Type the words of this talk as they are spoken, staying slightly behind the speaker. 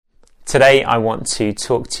Today I want to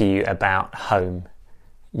talk to you about home,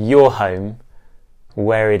 your home,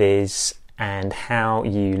 where it is and how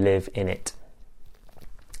you live in it.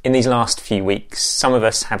 In these last few weeks, some of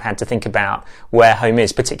us have had to think about where home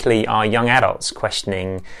is, particularly our young adults,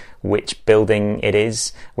 questioning which building it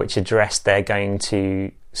is, which address they're going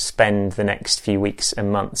to spend the next few weeks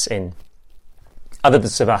and months in.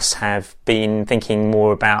 Others of us have been thinking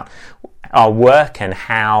more about our work and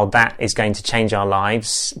how that is going to change our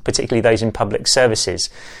lives, particularly those in public services.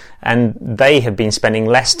 And they have been spending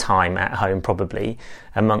less time at home probably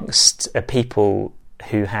amongst people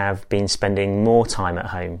who have been spending more time at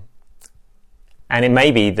home. And it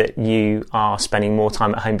may be that you are spending more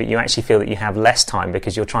time at home, but you actually feel that you have less time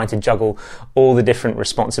because you're trying to juggle all the different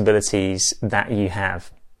responsibilities that you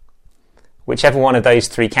have. Whichever one of those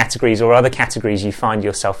three categories or other categories you find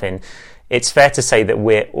yourself in, it's fair to say that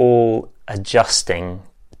we're all adjusting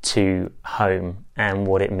to home and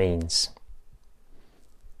what it means.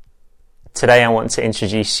 Today I want to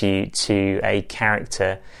introduce you to a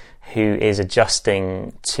character who is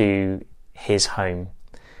adjusting to his home,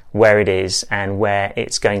 where it is and where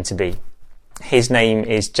it's going to be. His name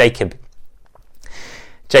is Jacob.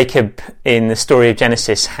 Jacob, in the story of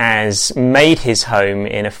Genesis, has made his home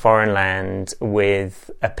in a foreign land with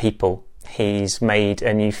a people. He's made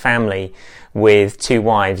a new family with two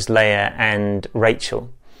wives, Leah and Rachel.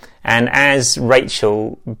 And as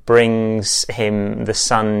Rachel brings him the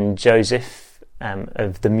son Joseph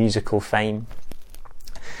of the musical fame,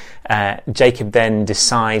 Jacob then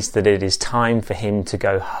decides that it is time for him to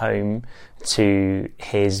go home to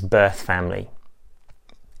his birth family.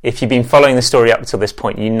 If you've been following the story up till this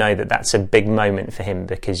point, you know that that's a big moment for him,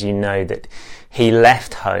 because you know that he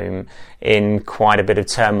left home in quite a bit of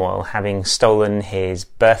turmoil, having stolen his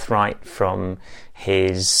birthright from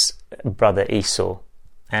his brother Esau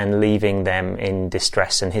and leaving them in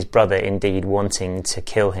distress, and his brother indeed wanting to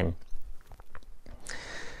kill him.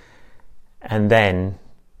 And then,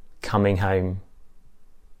 coming home,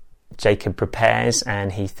 Jacob prepares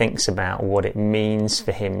and he thinks about what it means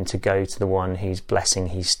for him to go to the one whose blessing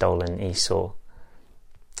he's stolen, Esau.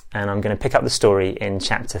 And I'm going to pick up the story in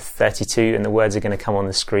chapter 32, and the words are going to come on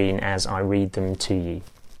the screen as I read them to you.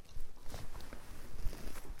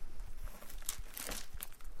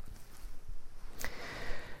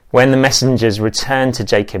 When the messengers returned to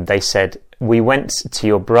Jacob, they said, "We went to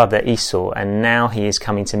your brother Esau, and now he is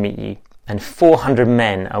coming to meet you, and 400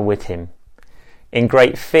 men are with him." In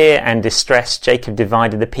great fear and distress, Jacob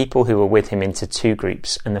divided the people who were with him into two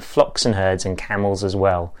groups, and the flocks and herds and camels as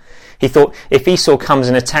well. He thought, if Esau comes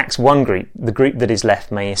and attacks one group, the group that is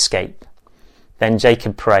left may escape. Then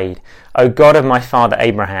Jacob prayed, "O God of my father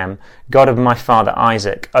Abraham, God of my father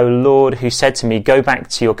Isaac, O Lord, who said to me, 'Go back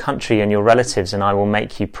to your country and your relatives, and I will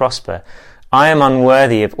make you prosper,' I am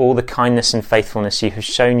unworthy of all the kindness and faithfulness you have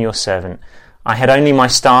shown your servant. I had only my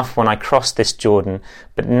staff when I crossed this Jordan,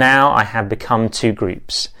 but now I have become two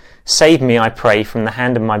groups. Save me, I pray, from the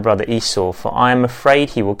hand of my brother Esau, for I am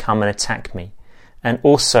afraid he will come and attack me, and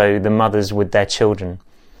also the mothers with their children.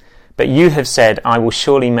 But you have said, 'I will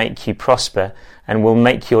surely make you prosper, and will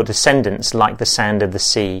make your descendants like the sand of the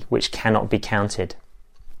sea, which cannot be counted.'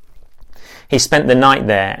 He spent the night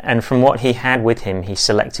there, and from what he had with him he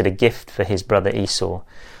selected a gift for his brother Esau.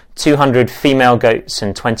 200 female goats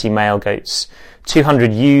and 20 male goats,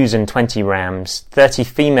 200 ewes and 20 rams, 30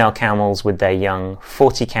 female camels with their young,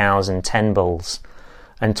 40 cows and 10 bulls,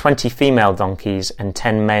 and 20 female donkeys and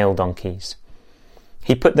 10 male donkeys.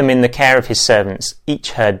 He put them in the care of his servants,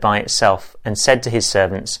 each herd by itself, and said to his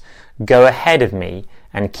servants, 'Go ahead of me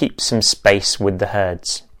and keep some space with the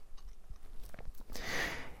herds.'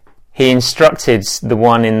 He instructed the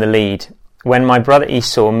one in the lead, 'When my brother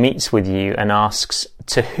Esau meets with you and asks,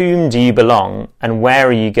 "To whom do you belong, and where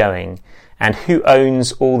are you going, and who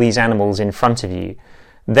owns all these animals in front of you?"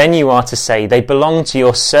 then you are to say, "They belong to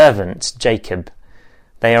your servant Jacob.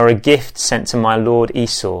 They are a gift sent to my lord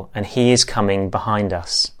Esau, and he is coming behind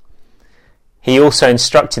us." He also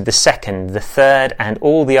instructed the second, the third, and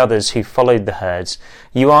all the others who followed the herds,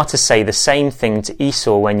 "You are to say the same thing to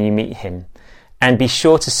Esau when you meet him, and be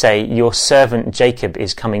sure to say, 'Your servant Jacob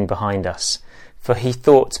is coming behind us.' For he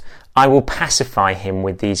thought, 'I will pacify him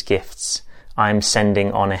with these gifts I am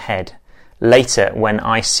sending on ahead. Later, when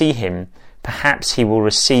I see him, perhaps he will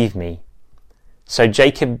receive me.' So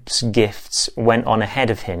Jacob's gifts went on ahead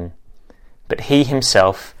of him, but he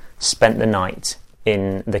himself spent the night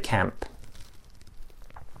in the camp."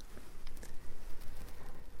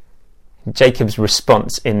 Jacob's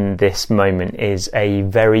response in this moment is a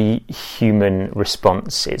very human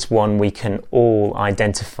response. It's one we can all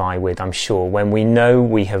identify with, I'm sure, when we know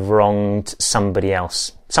we have wronged somebody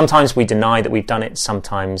else. Sometimes we deny that we've done it,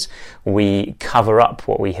 sometimes we cover up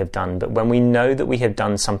what we have done, but when we know that we have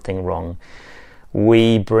done something wrong,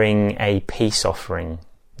 we bring a peace offering.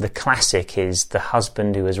 The classic is the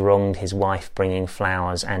husband who has wronged his wife bringing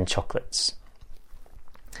flowers and chocolates.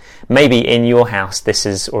 Maybe in your house this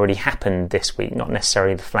has already happened this week, not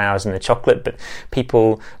necessarily the flowers and the chocolate, but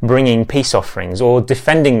people bringing peace offerings or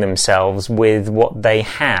defending themselves with what they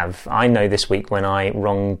have. I know this week when I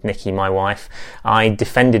wronged Nikki, my wife, I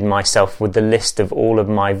defended myself with the list of all of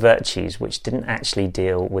my virtues, which didn't actually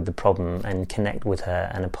deal with the problem and connect with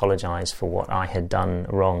her and apologise for what I had done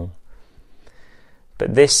wrong.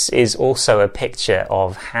 But this is also a picture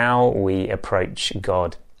of how we approach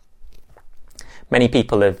God. Many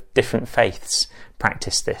people of different faiths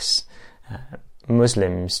practice this.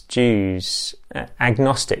 Muslims, Jews,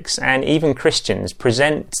 agnostics, and even Christians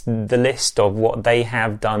present the list of what they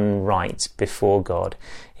have done right before God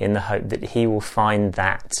in the hope that He will find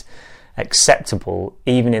that acceptable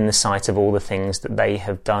even in the sight of all the things that they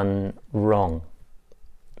have done wrong.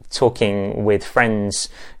 Talking with friends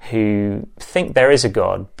who think there is a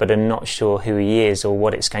God but are not sure who He is or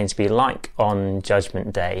what it's going to be like on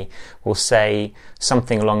Judgment Day will say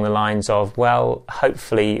something along the lines of, well,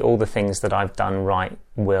 hopefully all the things that I've done right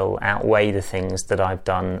will outweigh the things that I've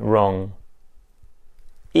done wrong.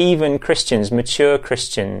 Even Christians, mature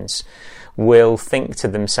Christians, will think to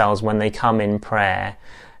themselves when they come in prayer,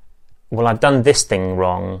 well, I've done this thing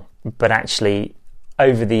wrong, but actually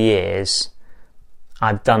over the years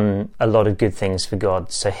I've done a lot of good things for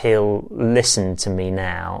God, so He'll listen to me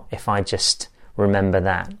now if I just remember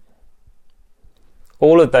that.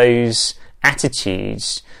 All of those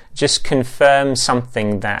attitudes just confirm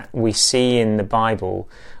something that we see in the Bible,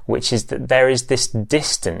 which is that there is this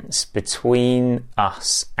distance between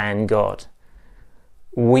us and God.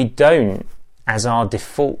 We don't, as our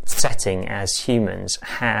default setting as humans,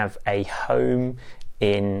 have a home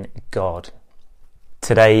in God.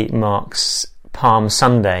 Today marks Palm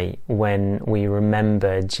Sunday, when we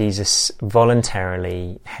remember Jesus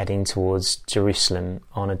voluntarily heading towards Jerusalem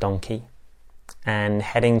on a donkey and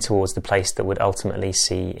heading towards the place that would ultimately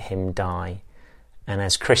see Him die. And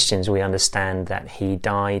as Christians, we understand that He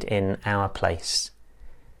died in our place.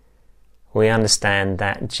 We understand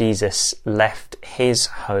that Jesus left His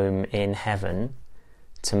home in heaven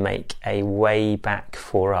to make a way back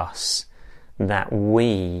for us, that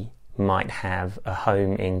we might have a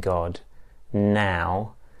home in God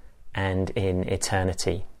now and in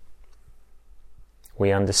eternity.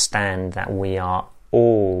 We understand that we are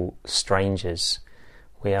all strangers,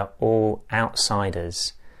 we are all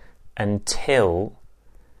outsiders until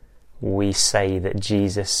we say that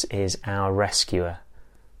Jesus is our rescuer,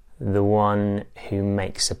 the one who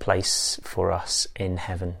makes a place for us in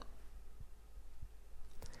heaven.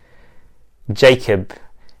 Jacob,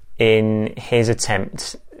 in his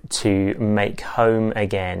attempt to make home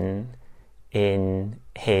again in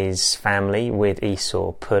his family with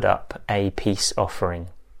Esau, put up a peace offering.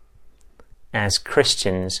 As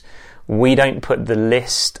Christians, we don't put the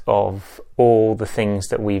list of all the things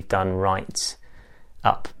that we've done right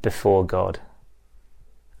up before God.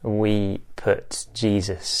 We put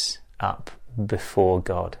Jesus up before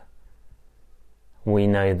God. We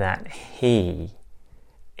know that He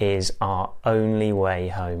is our only way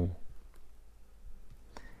home.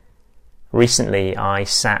 Recently, I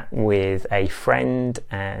sat with a friend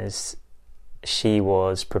as she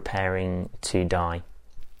was preparing to die.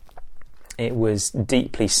 It was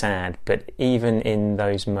deeply sad, but even in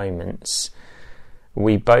those moments,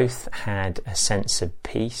 we both had a sense of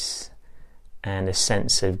peace and a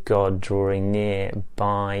sense of God drawing near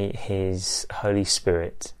by His Holy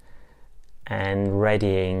Spirit and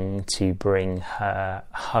readying to bring her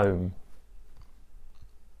home.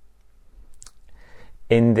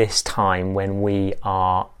 In this time when we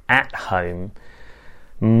are at home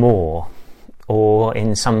more, or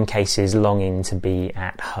in some cases longing to be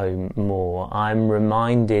at home more, I'm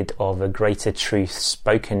reminded of a greater truth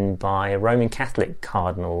spoken by a Roman Catholic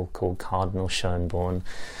cardinal called Cardinal Schönborn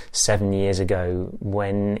 7 years ago,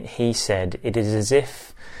 when he said, "It is as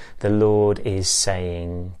if the Lord is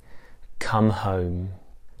saying, 'Come home,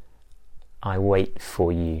 I wait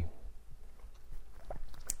for you.'"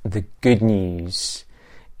 The good news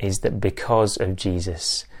is that because of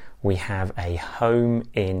Jesus, we have a home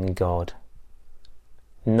in God,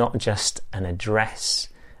 not just an address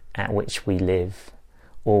at which we live,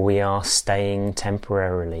 or we are staying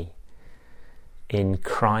temporarily. in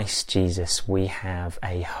Christ Jesus we have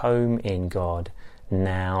a home in God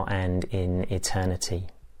now and in eternity.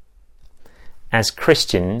 As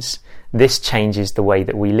Christians, this changes the way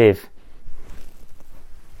that we live.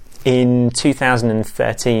 In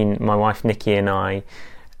 2013, my wife Nikki and I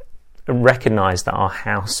recognised that our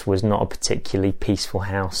house was not a particularly peaceful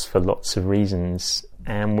house for lots of reasons,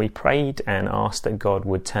 and we prayed and asked that God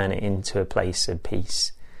would turn it into a place of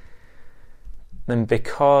peace. And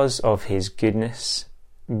because of his goodness,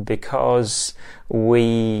 because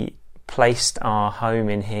we placed our home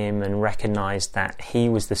in him and recognised that he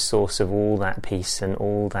was the source of all that peace and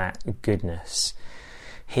all that goodness,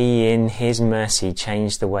 he in his mercy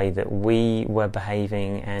changed the way that we were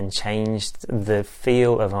behaving and changed the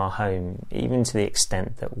feel of our home, even to the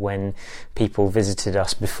extent that when people visited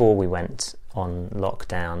us before we went on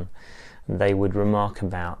lockdown, they would remark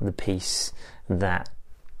about the peace that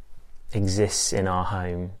exists in our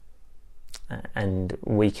home, and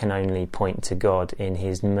we can only point to God in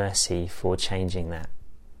his mercy for changing that.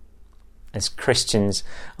 As Christians,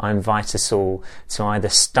 I invite us all to either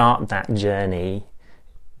start that journey,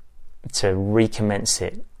 to recommence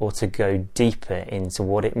it, or to go deeper into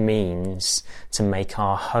what it means to make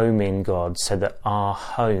our home in God so that our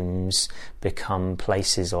homes become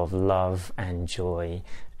places of love and joy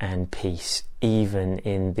and peace, even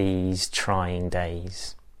in these trying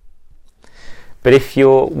days. But if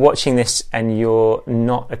you're watching this and you're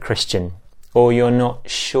not a Christian, or you're not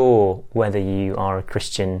sure whether you are a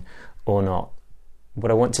Christian or not, what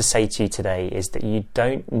I want to say to you today is that you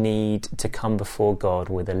don't need to come before God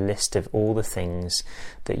with a list of all the things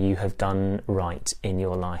that you have done right in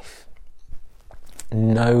your life.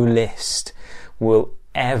 No list will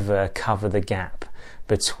ever cover the gap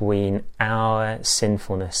between our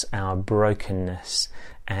sinfulness, our brokenness,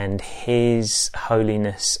 and his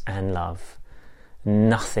holiness and love.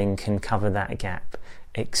 Nothing can cover that gap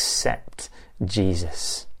except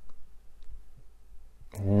Jesus.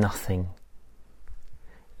 Nothing.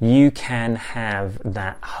 You can have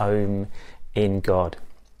that home in God.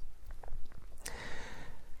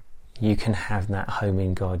 You can have that home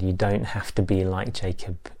in God. You don't have to be like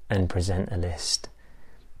Jacob and present a list.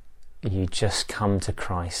 You just come to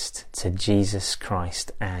Christ, to Jesus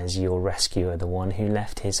Christ as your rescuer, the one who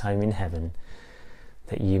left his home in heaven,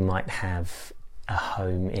 that you might have a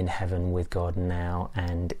home in heaven with God now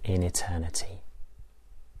and in eternity.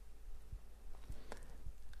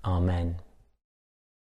 Amen.